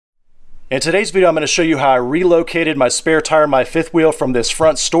In today's video, I'm going to show you how I relocated my spare tire and my fifth wheel from this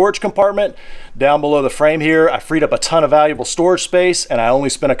front storage compartment down below the frame here. I freed up a ton of valuable storage space and I only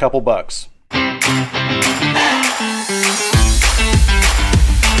spent a couple bucks.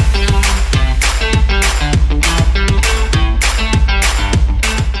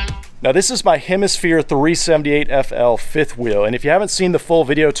 Now this is my Hemisphere 378 FL fifth wheel, and if you haven't seen the full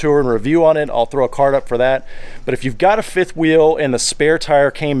video tour and review on it, I'll throw a card up for that. But if you've got a fifth wheel and the spare tire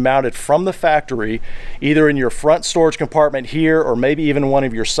came mounted from the factory, either in your front storage compartment here or maybe even one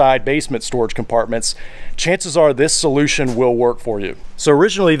of your side basement storage compartments, chances are this solution will work for you. So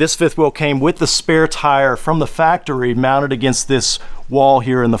originally this fifth wheel came with the spare tire from the factory mounted against this wall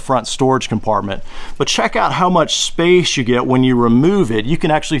here in the front storage compartment. But check out how much space you get when you remove it. You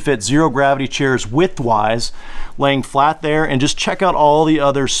can actually fit zero gravity chairs widthwise laying flat there, and just check out all the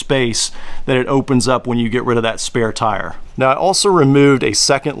other space that it opens up when you get rid of that spare tire. Now I also removed a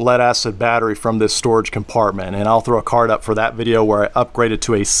second lead acid battery from this storage compartment, and I'll throw a card up for that video where I upgraded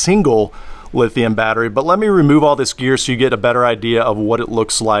to a single lithium battery. But let me remove all this gear so you get a better idea of what it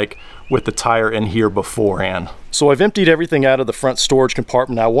looks like with the tire in here beforehand. So I've emptied everything out of the front storage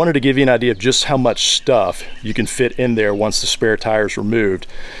compartment. I wanted to give you an idea of just how much stuff you can fit in there once the spare tire is removed.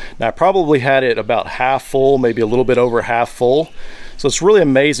 Now I probably had it about half full, maybe a little bit over half full. So it's really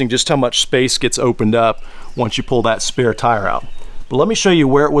amazing just how much space gets opened up once you pull that spare tire out. But let me show you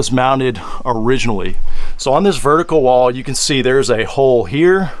where it was mounted originally. So on this vertical wall, you can see there's a hole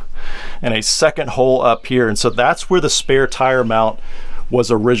here and a second hole up here. And so that's where the spare tire mount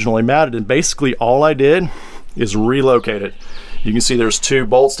was originally mounted. And basically all I did is relocate it. You can see there's two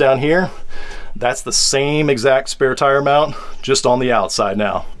bolts down here. That's the same exact spare tire mount, just on the outside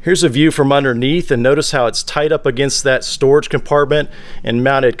now. Here's a view from underneath, and notice how it's tight up against that storage compartment and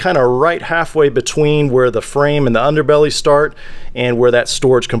mounted kind of right halfway between where the frame and the underbelly start and where that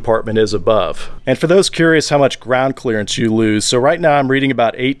storage compartment is above. And for those curious how much ground clearance you lose, so right now I'm reading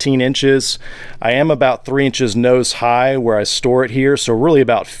about 18 inches. I am about 3 inches nose high where I store it here, so really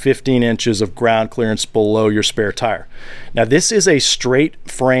about 15 inches of ground clearance below your spare tire. Now this is a straight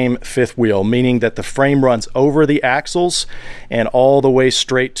frame fifth wheel, meaning that the frame runs over the axles and all the way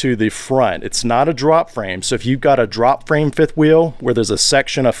straight to the front. It's not a drop frame. So if you've got a drop frame fifth wheel where there's a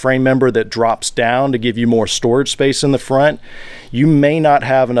section of frame member that drops down to give you more storage space in the front, you may not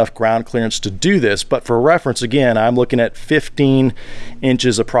have enough ground clearance to do this. But for reference, again, I'm looking at 15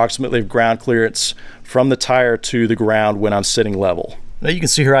 inches approximately of ground clearance from the tire to the ground when I'm sitting level. Now you can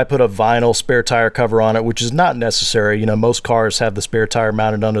see here I put a vinyl spare tire cover on it, which is not necessary. You know, most cars have the spare tire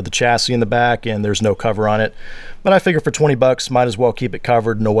mounted under the chassis in the back and there's no cover on it. But I figure for 20 bucks, might as well keep it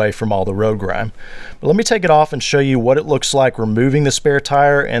covered and away from all the road grime. But let me take it off and show you what it looks like removing the spare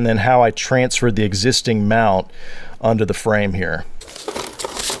tire and then how I transferred the existing mount under the frame here.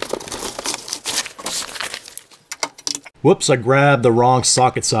 Whoops, I grabbed the wrong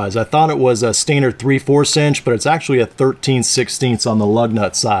socket size. I thought it was a standard 3/4 inch, but it's actually a 13/16 on the lug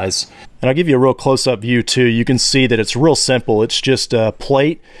nut size. And I'll give you a real close-up view too. You can see that it's real simple. It's just a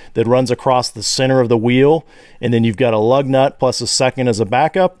plate that runs across the center of the wheel, and then you've got a lug nut plus a second as a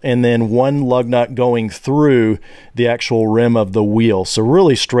backup, and then one lug nut going through the actual rim of the wheel. So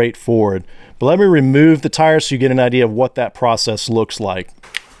really straightforward. But let me remove the tire so you get an idea of what that process looks like.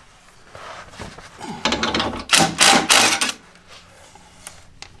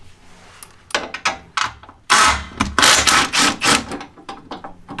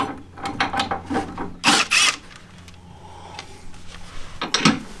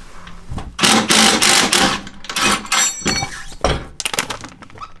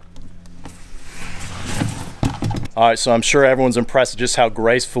 All right, so I'm sure everyone's impressed at just how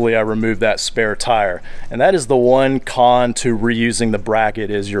gracefully I removed that spare tire. And that is the one con to reusing the bracket,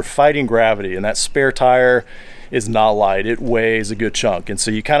 is you're fighting gravity, and that spare tire is not light. It weighs a good chunk. And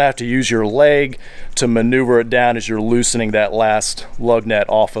so you kind of have to use your leg to maneuver it down as you're loosening that last lug nut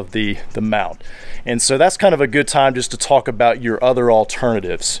off of the mount. And so that's kind of a good time just to talk about your other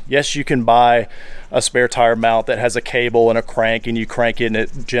alternatives. Yes, you can buy a spare tire mount that has a cable and a crank, and you crank it and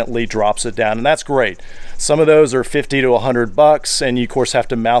it gently drops it down, and that's great. Some of those are 50 to 100 bucks, and you of course have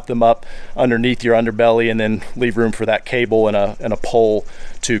to mount them up underneath your underbelly and then leave room for that cable and a pole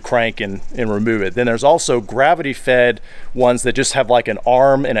to crank and remove it. Then there's also gravity gravity fed ones that just have like an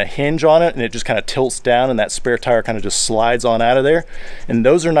arm and a hinge on it, and it just kind of tilts down and that spare tire kind of just slides on out of there. And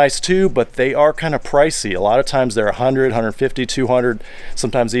those are nice too, but they are kind of pricey. A lot of times they're 100, 150, 200,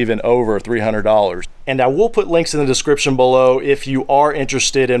 sometimes even over $300. And I will put links in the description below if you are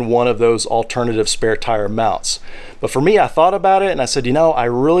interested in one of those alternative spare tire mounts. But for me, I thought about it and I said, you know, I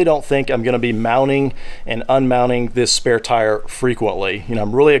really don't think I'm going to be mounting and unmounting this spare tire frequently. You know,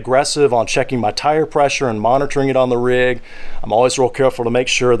 I'm really aggressive on checking my tire pressure and monitoring it on the rig. I'm always real careful to make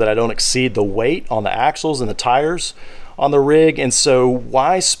sure that I don't exceed the weight on the axles and the tires on the rig. And so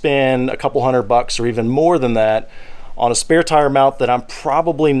why spend a couple $100 or even more than that on a spare tire mount that I'm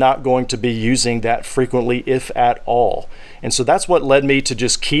probably not going to be using that frequently, if at all? And so that's what led me to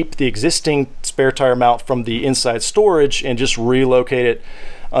just keep the existing spare tire mount from the inside storage and just relocate it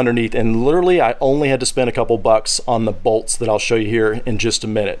underneath. And literally I only had to spend a couple bucks on the bolts that I'll show you here in just a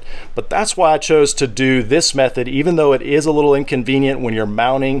minute. But that's why I chose to do this method, even though it is a little inconvenient when you're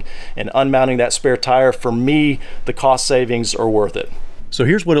mounting and unmounting that spare tire. For me, the cost savings are worth it. So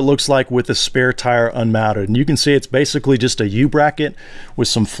here's what it looks like with the spare tire unmounted. And you can see it's basically just a U-bracket with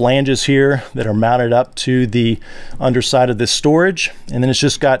some flanges here that are mounted up to the underside of this storage. And then it's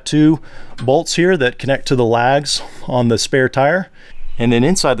just got two bolts here that connect to the lags on the spare tire. And then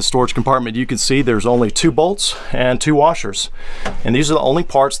inside the storage compartment, you can see there's only 2 bolts and 2 washers. And these are the only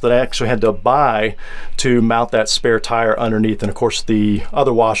parts that I actually had to buy to mount that spare tire underneath. And of course, the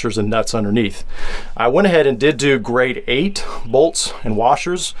other washers and nuts underneath. I went ahead and did do grade 8 bolts and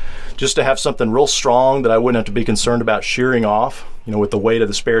washers just to have something real strong that I wouldn't have to be concerned about shearing off, you know, with the weight of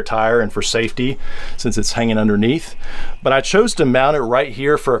the spare tire and for safety since it's hanging underneath. But I chose to mount it right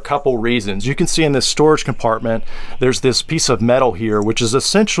here for a couple reasons. You can see in this storage compartment, there's this piece of metal here, which is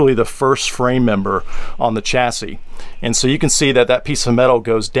essentially the first frame member on the chassis. And so you can see that that piece of metal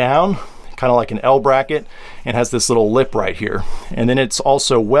goes down, kind of like an L bracket, and has this little lip right here. And then it's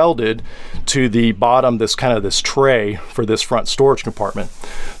also welded to the bottom, this tray for this front storage compartment.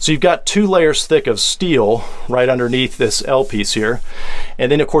 So you've got 2 layers thick of steel right underneath this L piece here.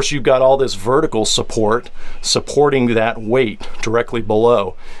 And then of course you've got all this vertical support supporting that weight directly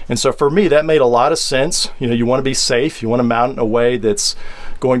below. And so for me, that made a lot of sense. You know, you want to be safe. You want to mount it in a way that's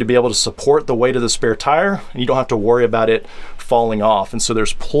going to be able to support the weight of the spare tire, and you don't have to worry about it falling off. And so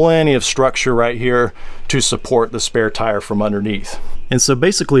there's plenty of structure right here to support the spare tire from underneath. And so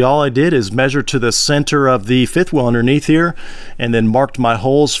basically all I did is measure to the center of the fifth wheel underneath here, and then marked my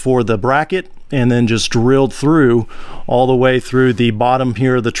holes for the bracket, and then just drilled through all the way through the bottom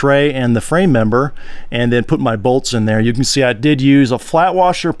here of the tray and the frame member, and then put my bolts in there. You can see I did use a flat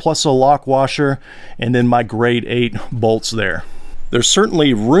washer plus a lock washer, and then my grade 8 bolts there. There's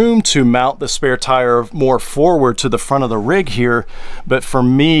certainly room to mount the spare tire more forward to the front of the rig here, but for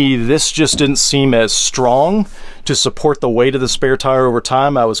me, this just didn't seem as strong to support the weight of the spare tire over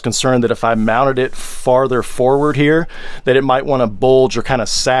time. I was concerned that if I mounted it farther forward here, that it might want to bulge or kind of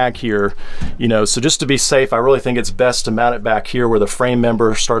sag here, you know. So just to be safe, I really think it's best to mount it back here where the frame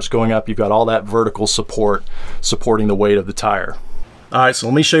member starts going up. You've got all that vertical support supporting the weight of the tire. All right, so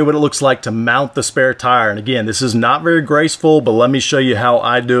let me show you what it looks like to mount the spare tire. And again, this is not very graceful, but let me show you how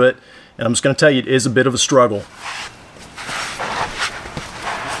I do it. And I'm just gonna tell you, it is a bit of a struggle.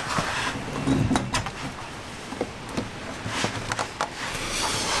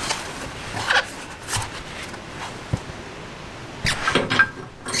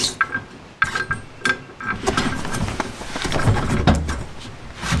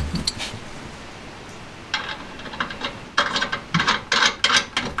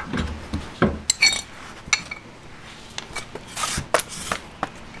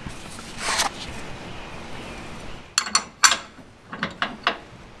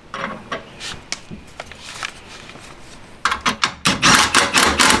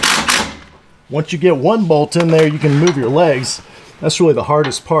 Once you get one bolt in there, you can move your legs. That's really the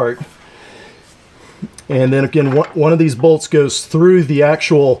hardest part. And then again, one of these bolts goes through the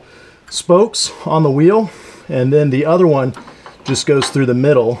actual spokes on the wheel, and then the other one just goes through the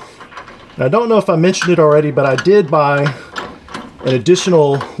middle. And I don't know if I mentioned it already, but I did buy an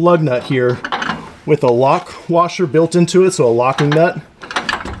additional lug nut here with a lock washer built into it, so a locking nut,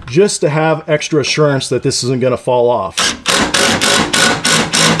 just to have extra assurance that this isn't going to fall off.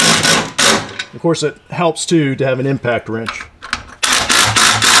 Of course, it helps too to have an impact wrench.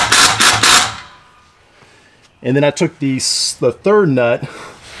 And then I took the third nut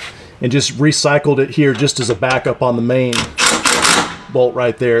and just recycled it here just as a backup on the main bolt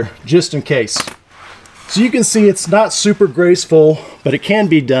right there, just in case. So you can see it's not super graceful, but it can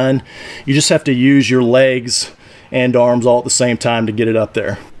be done. You just have to use your legs and arms all at the same time to get it up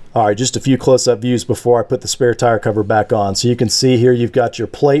there. All right, just a few close-up views before I put the spare tire cover back on. So you can see here you've got your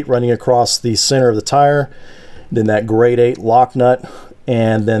plate running across the center of the tire, then that grade 8 lock nut,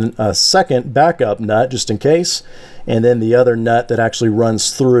 and then a second backup nut just in case, and then the other nut that actually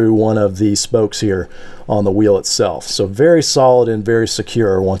runs through one of the spokes here on the wheel itself. So very solid and very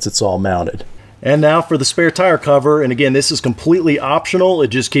secure once it's all mounted. And now for the spare tire cover, and again, this is completely optional. It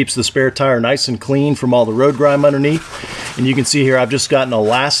just keeps the spare tire nice and clean from all the road grime underneath. And you can see here I've just got an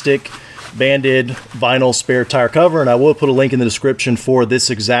elastic banded vinyl spare tire cover, and I will put a link in the description for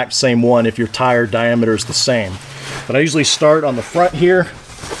this exact same one if your tire diameter is the same. But I usually start on the front here,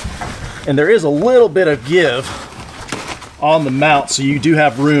 and there is a little bit of give on the mount, so you do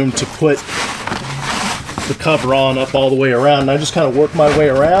have room to put the cover on up all the way around. And I just kind of work my way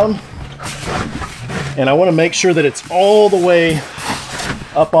around. And I want to make sure that it's all the way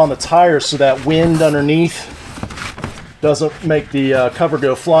up on the tire so that wind underneath doesn't make the cover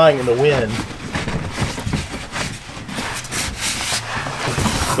go flying in the wind.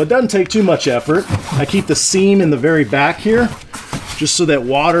 But it doesn't take too much effort. I keep the seam in the very back here, just so that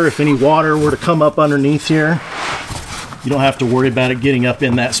water, if any water were to come up underneath here, you don't have to worry about it getting up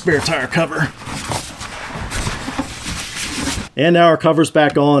in that spare tire cover. And now our cover's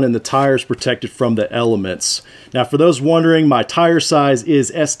back on and the tire's protected from the elements. Now for those wondering, my tire size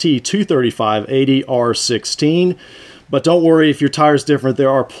is ST235/80R16. But don't worry if your tire's different, there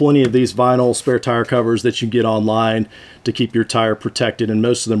are plenty of these vinyl spare tire covers that you get online to keep your tire protected, and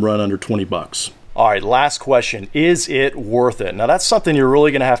most of them run under 20 bucks. All right, last question, is it worth it? Now that's something you're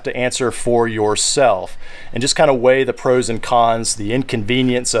really gonna have to answer for yourself and just kind of weigh the pros and cons, the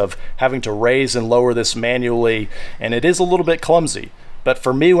inconvenience of having to raise and lower this manually, and it is a little bit clumsy. But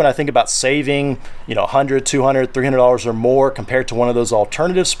for me, when I think about saving, you know, $100, $200, $300 or more compared to one of those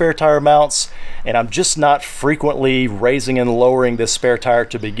alternative spare tire mounts, and I'm just not frequently raising and lowering this spare tire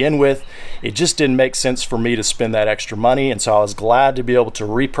to begin with, it just didn't make sense for me to spend that extra money. And so I was glad to be able to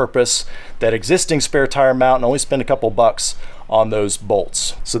repurpose that existing spare tire mount and only spend a couple bucks on those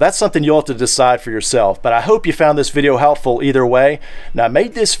bolts. So that's something you'll have to decide for yourself, but I hope you found this video helpful either way. Now I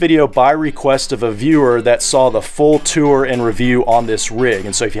made this video by request of a viewer that saw the full tour and review on this rig,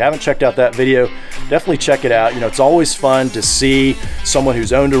 and so if you haven't checked out that video, definitely check it out. You know, it's always fun to see someone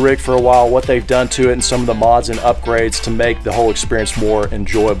who's owned a rig for a while, what they've done to it, and some of the mods and upgrades to make the whole experience more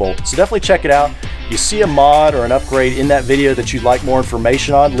enjoyable. So definitely check it out. If you see a mod or an upgrade in that video that you'd like more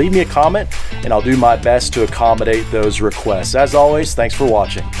information on, leave me a comment and I'll do my best to accommodate those requests. As always, thanks for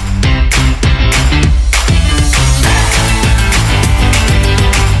watching.